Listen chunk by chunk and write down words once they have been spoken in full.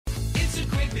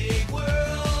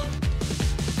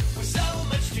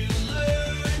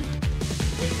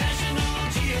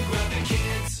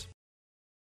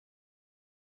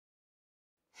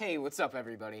Hey, what's up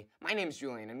everybody? My name's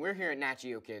Julian and we're here at Nat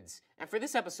Geo Kids. And for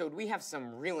this episode, we have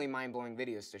some really mind-blowing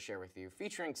videos to share with you,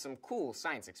 featuring some cool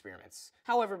science experiments.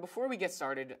 However, before we get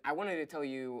started, I wanted to tell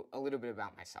you a little bit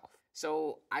about myself.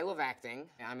 So, I love acting.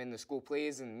 I'm in the school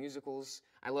plays and musicals.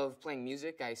 I love playing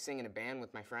music. I sing in a band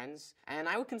with my friends. And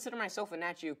I would consider myself a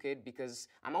Nat Geo kid because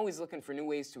I'm always looking for new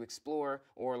ways to explore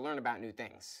or learn about new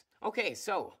things. Okay,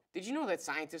 so, did you know that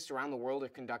scientists around the world are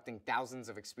conducting thousands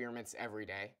of experiments every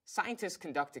day? Scientists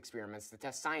conduct experiments to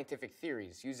test scientific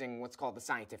theories using what's called the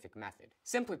scientific method.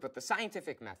 Simply put, the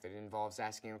scientific method involves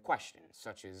asking a question,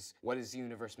 such as, what is the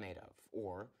universe made of?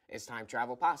 Or, is time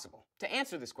travel possible? To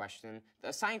answer this question,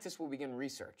 the scientists will begin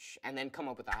research and then come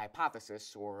up with a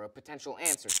hypothesis or a potential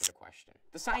answer to the question.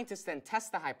 The scientists then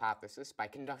test the hypothesis by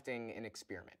conducting an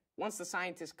experiment. Once the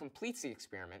scientist completes the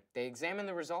experiment, they examine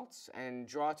the results and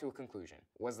draw to a conclusion.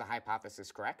 Was the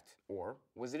hypothesis correct, or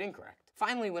was it incorrect?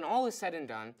 Finally, when all is said and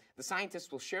done, the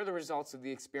scientists will share the results of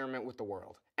the experiment with the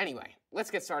world. Anyway, let's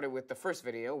get started with the first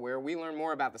video where we learn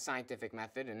more about the scientific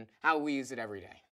method and how we use it every day.